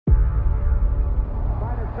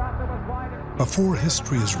Before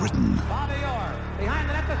history is written,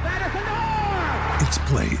 it's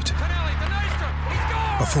played.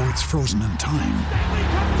 Before it's frozen in time,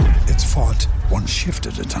 it's fought one shift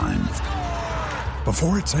at a time.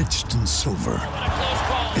 Before it's etched in silver,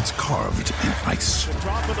 it's carved in ice.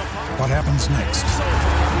 What happens next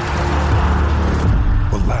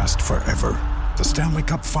will last forever. The Stanley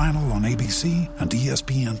Cup Final on ABC and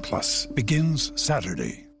ESPN Plus begins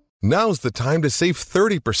Saturday. Now's the time to save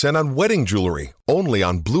 30% on wedding jewelry, only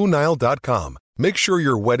on BlueNile.com. Make sure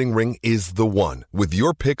your wedding ring is the one with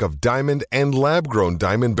your pick of diamond and lab-grown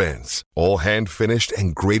diamond bands, all hand-finished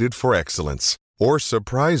and graded for excellence. Or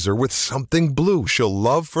surprise her with something blue she'll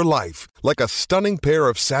love for life, like a stunning pair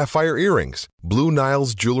of sapphire earrings. Blue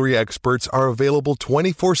Nile's jewelry experts are available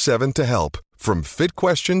 24/7 to help, from fit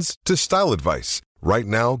questions to style advice. Right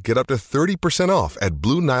now, get up to 30% off at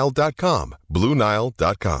BlueNile.com.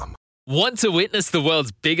 BlueNile.com. Want to witness the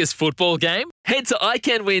world's biggest football game? Head to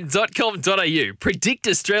iCanWin.com.au, predict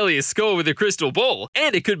Australia's score with a crystal ball,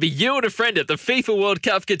 and it could be you and a friend at the FIFA World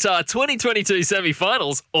Cup Qatar 2022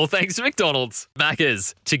 semi-finals, all thanks to McDonald's.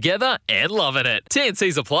 Maccas, together and loving it.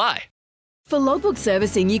 TNCs apply. For logbook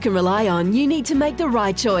servicing you can rely on, you need to make the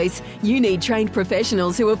right choice. You need trained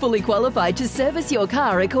professionals who are fully qualified to service your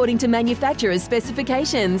car according to manufacturer's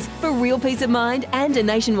specifications. For real peace of mind and a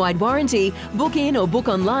nationwide warranty, book in or book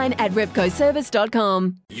online at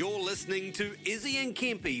repcoservice.com. You're listening to Izzy and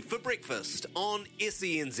Kempy for breakfast on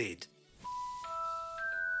SENZ.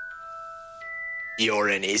 You're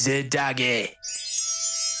an Izzy Dougie.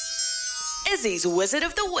 Izzy's Wizard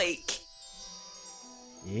of the Week.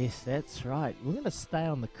 Yes, that's right. We're going to stay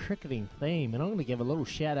on the cricketing theme, and I'm going to give a little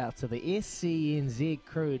shout out to the SENZ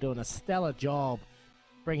crew doing a stellar job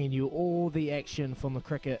bringing you all the action from the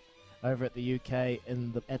cricket over at the UK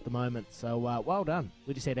at the moment. So well done.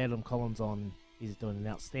 We just had Adam Collins on. He's doing an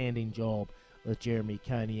outstanding job with Jeremy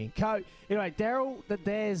Coney and co. Anyway, Daryl the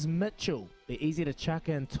Daz Mitchell, the easy to chuck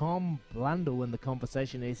in Tom Blundell in the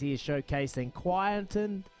conversation as he is showcasing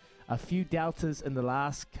quietened a few doubters in the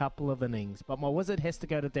last couple of innings. But my wizard has to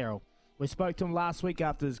go to Daryl. We spoke to him last week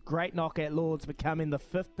after his great knock at Lords, becoming the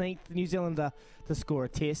 15th New Zealander to score a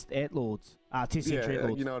test at Lords. Test century at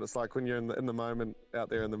Lords. You know what it's like when you're in the moment out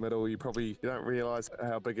there in the middle. You don't realise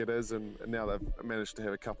how big it is, and now they've managed to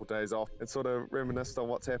have a couple of days off and sort of reminisced on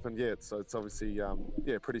what's happened yet. So it's obviously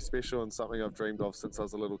pretty special and something I've dreamed of since I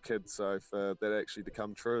was a little kid. So for that actually to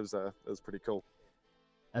come true is pretty cool.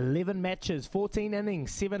 11 matches, 14 innings,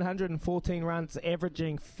 714 runs,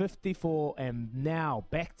 averaging 54, and now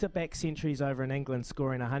back-to-back centuries over in England,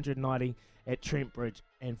 scoring 190 at Trent Bridge,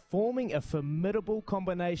 and forming a formidable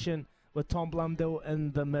combination with Tom Blundell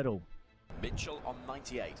in the middle. Mitchell on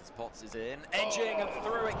 98 as Potts is in, edging and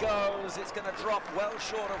through it goes. It's going to drop well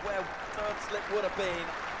short of where third slip would have been.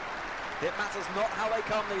 It matters not how they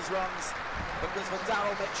come, these runs, because for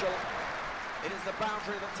Daryl Mitchell, it is the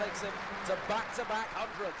boundary that takes him to back-to-back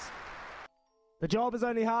hundreds. The job is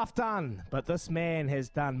only half done, but this man has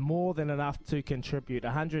done more than enough to contribute.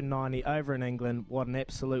 190 over in England. What an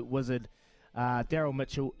absolute wizard Daryl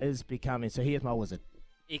Mitchell is becoming. So here's my wizard.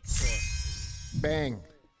 Excellent. Bang.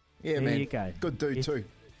 Yeah, there man. You go. Good dude too.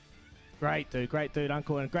 Great dude,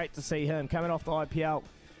 Uncle, and great to see him coming off the IPL.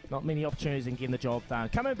 Not many opportunities in getting the job done.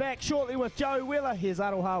 Coming back shortly with Joe Wheeler. Here's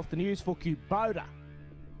Adel Half, the news for Kubota.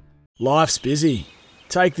 Life's busy.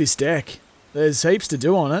 Take this deck. There's heaps to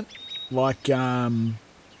do on it, like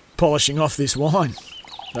polishing off this wine.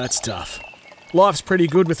 That's tough. Life's pretty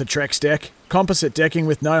good with a Trex deck. Composite decking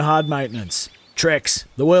with no hard maintenance. Trex,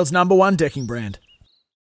 the world's #1 decking brand.